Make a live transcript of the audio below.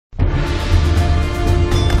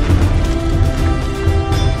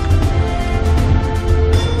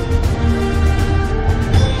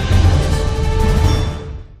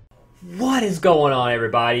going on,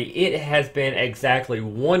 everybody? It has been exactly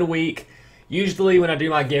 1 week. Usually when I do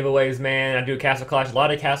my giveaways, man, I do Castle Clash, a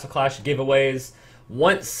lot of Castle Clash giveaways.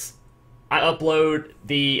 Once I upload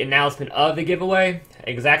the announcement of the giveaway,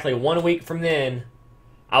 exactly 1 week from then,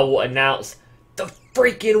 I will announce the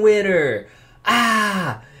freaking winner.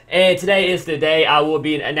 And today is the day I will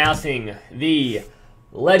be announcing the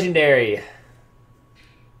legendary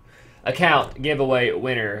account giveaway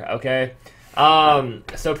winner, okay?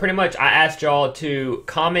 So pretty much I asked y'all to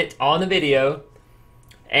comment on the video,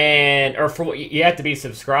 you have to be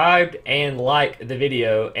subscribed and like the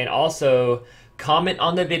video, and also comment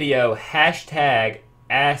on the video hashtag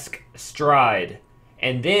 #AskStride,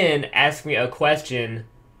 and then ask me a question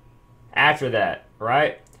after that,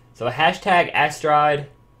 right? So hashtag #AskStride,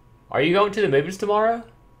 are you going to the movies tomorrow?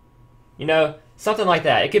 You know, something like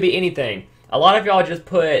that. It could be anything. A lot of y'all just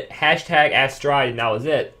put hashtag #AskStride and that was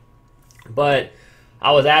it. But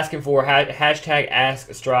I was asking for hashtag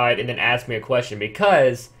 #AskStride and then ask me a question,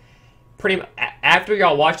 because after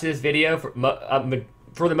y'all watch this video,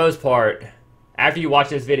 for the most part, after you watch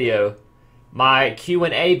this video, my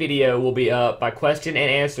Q&A video will be up. My question and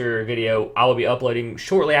answer video I will be uploading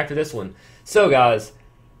shortly after this one. So guys,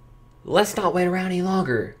 let's not wait around any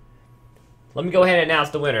longer. Let me go ahead and announce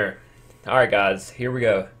the winner. Alright guys, here we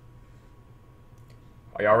go.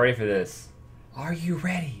 Are y'all ready for this? Are you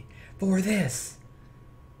ready for this?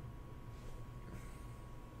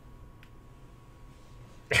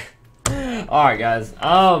 Alright guys,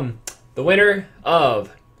 the winner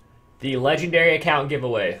of the legendary account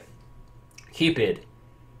giveaway, Cupid,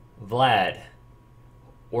 Vlad,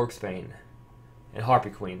 Orcsbane, and Harpy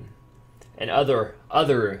Queen, and other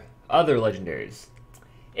legendaries,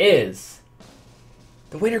 is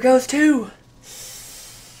the winner goes to,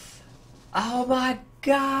 oh my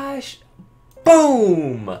gosh,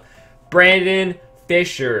 boom, Brandon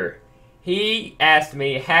Fisher. He asked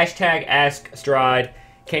me hashtag #AskStride,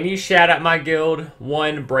 can you shout out my guild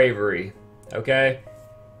 1 bravery? Okay,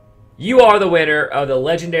 you are the winner of the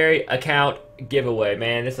legendary account giveaway,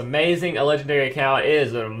 man. This amazing legendary account. It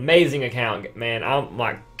is an amazing account, man. Oh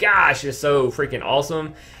my gosh, it's so freaking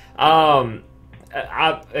awesome. Again,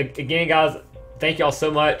 guys, thank y'all so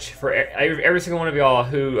much for every single one of y'all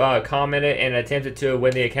who commented and attempted to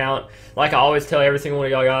win the account. Like I always tell every single one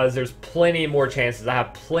of y'all guys, there's plenty more chances. I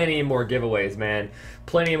have plenty more giveaways, man.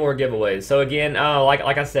 Plenty more giveaways. So again,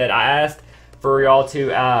 like I said, I asked for y'all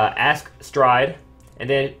to ask Stride and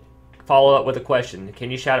then follow up with a question.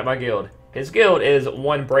 Can you shout out my guild? His guild is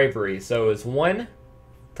 1 bravery. So it's 1.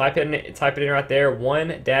 Type it in right there.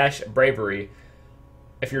 1-bravery.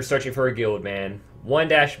 If you're searching for a guild, man.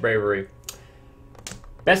 1-bravery.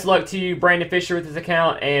 Best of luck to you, Brandon Fisher, with this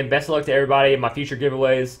account, and best of luck to everybody in my future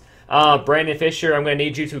giveaways. Brandon Fisher, I'm going to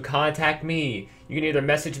need you to contact me. You can either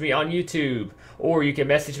message me on YouTube, or you can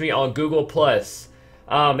message me on Google+. Those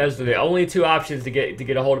are the only 2 options to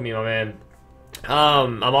get a hold of me, my man.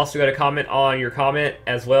 I'm also going to comment on your comment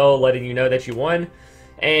as well, letting you know that you won.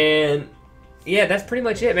 And yeah, that's pretty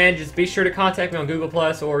much it, man. Just be sure to contact me on Google+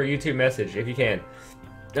 or YouTube message if you can.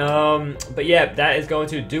 But yeah, that is going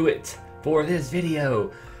to do it for this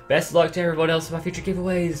video. Best of luck to everyone else in my future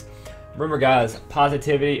giveaways. Remember guys,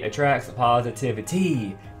 positivity attracts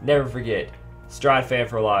positivity. Never forget, Stride fan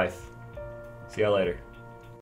for life. See y'all later.